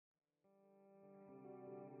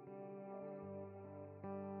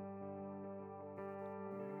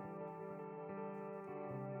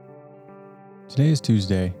Today is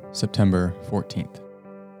Tuesday, September 14th.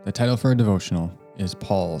 The title for our devotional is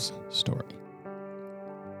Paul's Story.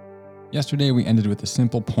 Yesterday we ended with the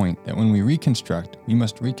simple point that when we reconstruct, we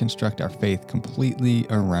must reconstruct our faith completely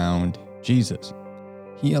around Jesus.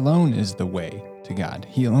 He alone is the way to God.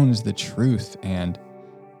 He alone is the truth and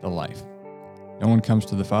the life. No one comes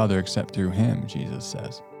to the Father except through him, Jesus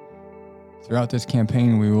says. Throughout this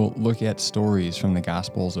campaign, we will look at stories from the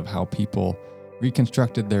Gospels of how people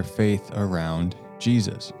reconstructed their faith around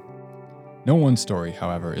Jesus. No one story,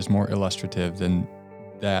 however, is more illustrative than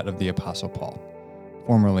that of the Apostle Paul,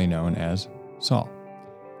 formerly known as Saul.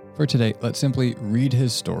 For today, let's simply read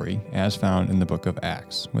his story as found in the book of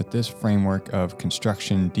Acts, with this framework of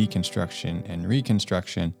construction, deconstruction, and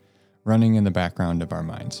reconstruction running in the background of our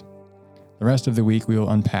minds. The rest of the week, we will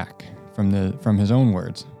unpack from his own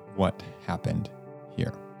words what happened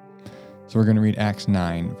here. So we're going to read Acts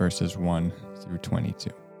 9, verses 1 through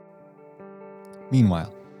 22.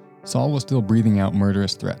 Meanwhile, Saul was still breathing out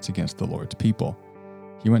murderous threats against the Lord's people.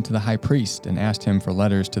 He went to the high priest and asked him for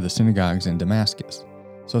letters to the synagogues in Damascus,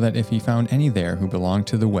 so that if he found any there who belonged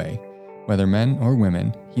to the way, whether men or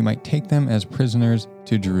women, he might take them as prisoners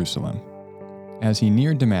to Jerusalem. As he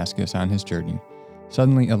neared Damascus on his journey,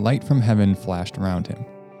 suddenly a light from heaven flashed around him.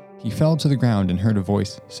 He fell to the ground and heard a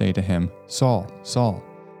voice say to him, "Saul, Saul,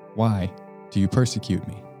 why do you persecute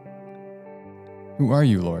me?" "Who are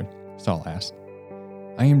you, Lord?" Saul asked.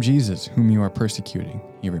 "I am Jesus, whom you are persecuting,"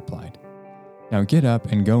 he replied. "Now get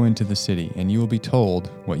up and go into the city, and you will be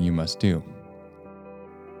told what you must do."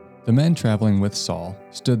 The men traveling with Saul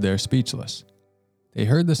stood there speechless. They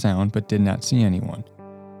heard the sound but did not see anyone.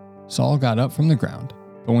 Saul got up from the ground,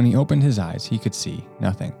 but when he opened his eyes, he could see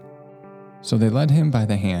nothing. So they led him by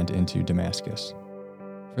the hand into Damascus.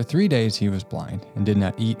 For 3 days he was blind and did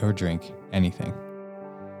not eat or drink anything.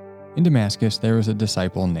 In Damascus there was a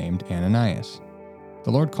disciple named Ananias.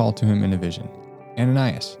 The Lord called to him in a vision,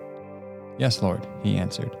 "Ananias." "Yes, Lord," he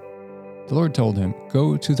answered. The Lord told him,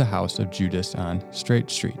 "Go to the house of Judas on Straight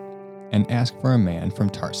Street and ask for a man from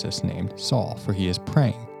Tarsus named Saul, for he is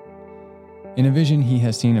praying. In a vision he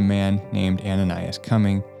has seen a man named Ananias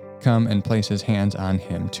come and place his hands on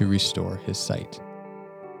him to restore his sight."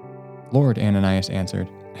 "Lord," Ananias answered,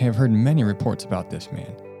 "I have heard many reports about this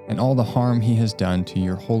man and all the harm he has done to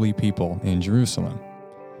your holy people in Jerusalem.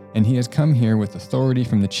 And he has come here with authority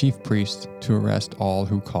from the chief priests to arrest all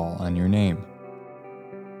who call on your name."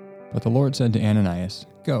 But the Lord said to Ananias,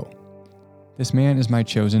 "Go. This man is my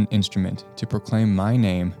chosen instrument to proclaim my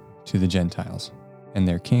name to the Gentiles and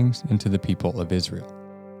their kings and to the people of Israel.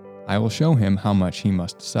 I will show him how much he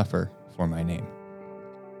must suffer for my name."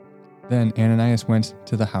 Then Ananias went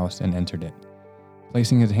to the house and entered it.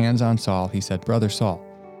 Placing his hands on Saul, he said, "Brother Saul,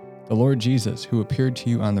 the Lord Jesus, who appeared to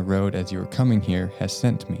you on the road as you were coming here, has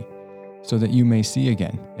sent me, so that you may see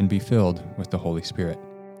again and be filled with the Holy Spirit."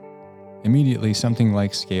 Immediately something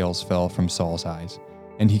like scales fell from Saul's eyes,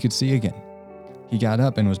 and he could see again. He got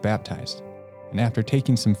up and was baptized, and after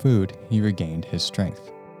taking some food, he regained his strength.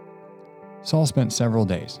 Saul spent several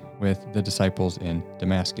days with the disciples in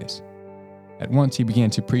Damascus. At once he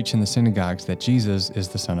began to preach in the synagogues that Jesus is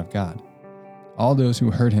the Son of God. All those who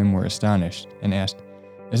heard him were astonished and asked,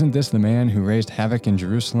 "Isn't this the man who raised havoc in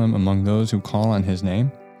Jerusalem among those who call on his name?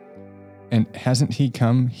 And hasn't he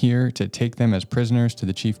come here to take them as prisoners to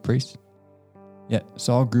the chief priests?" Yet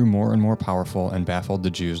Saul grew more and more powerful and baffled the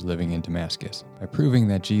Jews living in Damascus by proving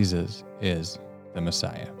that Jesus is the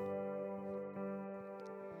Messiah.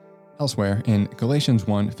 Elsewhere, in Galatians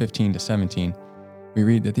 1:15-17, we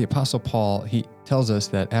read that the Apostle Paul, he tells us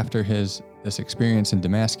that after this experience in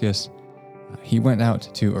Damascus, he went out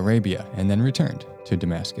to Arabia and then returned to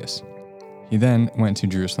Damascus. He then went to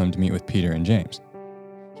Jerusalem to meet with Peter and James.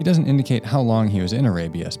 He doesn't indicate how long he was in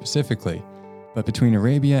Arabia specifically, but between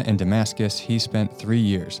Arabia and Damascus, he spent 3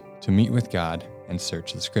 years to meet with God and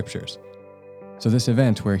search the scriptures. So this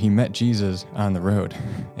event where he met Jesus on the road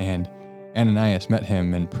and Ananias met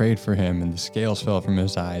him and prayed for him and the scales fell from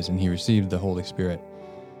his eyes and he received the Holy Spirit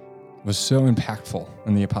was so impactful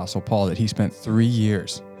on the Apostle Paul that he spent 3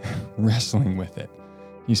 years wrestling with it.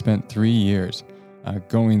 He spent 3 years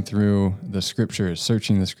going through the scriptures,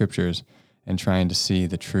 searching the scriptures, and trying to see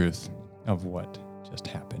the truth of what just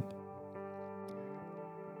happened.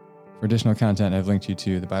 For additional content, I've linked you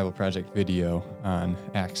to the Bible Project video on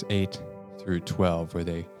Acts 8 through 12, where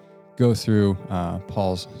they go through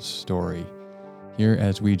Paul's story here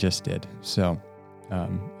as we just did. So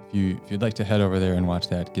if you'd like to head over there and watch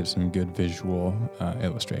that, give some good visual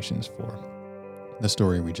illustrations for the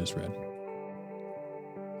story we just read.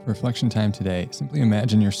 For reflection time today, simply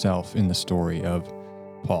imagine yourself in the story of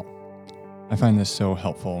Paul. I find this so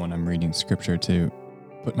helpful when I'm reading scripture to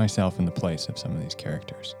put myself in the place of some of these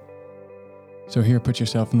characters. So here, put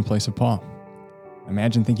yourself in the place of Paul.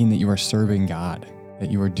 Imagine thinking that you are serving God,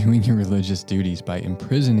 that you are doing your religious duties by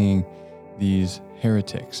imprisoning these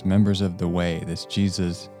heretics, members of the way, this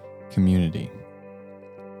Jesus community.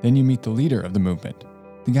 Then you meet the leader of the movement,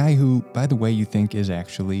 the guy who, by the way, you think is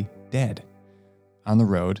actually dead, on the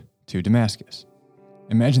road to Damascus.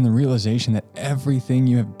 Imagine the realization that everything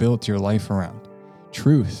you have built your life around,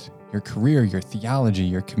 truth, your career, your theology,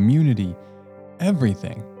 your community,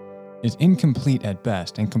 everything is incomplete at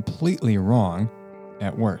best and completely wrong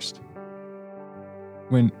at worst.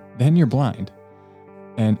 When then you're blind,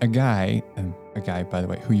 and a guy, by the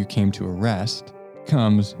way, who you came to arrest,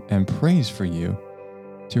 comes and prays for you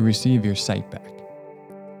to receive your sight back.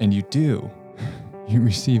 And you do. You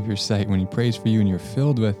receive your sight when he prays for you and you're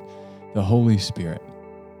filled with the Holy Spirit.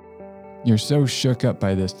 You're so shook up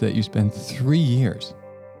by this that you spend 3 years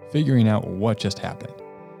figuring out what just happened.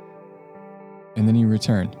 And then you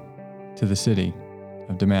return to the city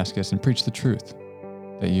of Damascus and preach the truth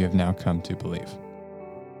that you have now come to believe.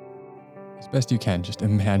 As best you can, just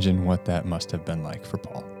imagine what that must have been like for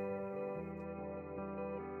Paul.